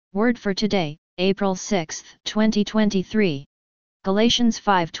Word for today, April 6, 2023. Galatians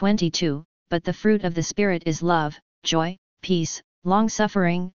 5:22, but the fruit of the Spirit is love, joy, peace,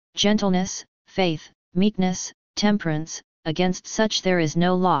 long-suffering, gentleness, faith, meekness, temperance, against such there is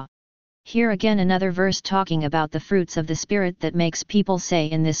no law. Here again another verse talking about the fruits of the Spirit that makes people say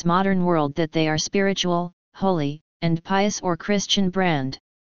in this modern world that they are spiritual, holy, and pious or Christian brand.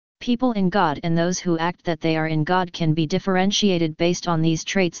 People in God and those who act that they are in God can be differentiated based on these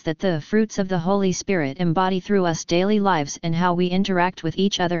traits that the fruits of the Holy Spirit embody through us daily lives and how we interact with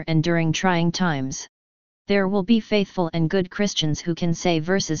each other and during trying times. There will be faithful and good Christians who can say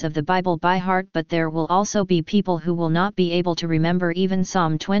verses of the Bible by heart, but there will also be people who will not be able to remember even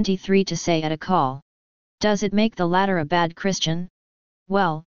Psalm 23 to say at a call. Does it make the latter a bad Christian?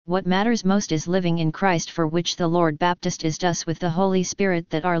 Well, what matters most is living in Christ, for which the Lord baptized us with the Holy Spirit,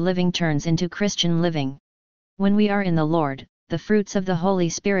 that our living turns into Christian living. When we are in the Lord, the fruits of the Holy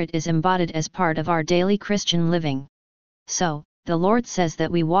Spirit is embodied as part of our daily Christian living. So, the Lord says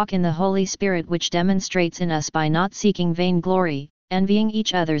that we walk in the Holy Spirit, which demonstrates in us by not seeking vainglory, envying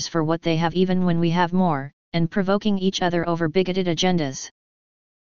each others for what they have even when we have more, and provoking each other over bigoted agendas.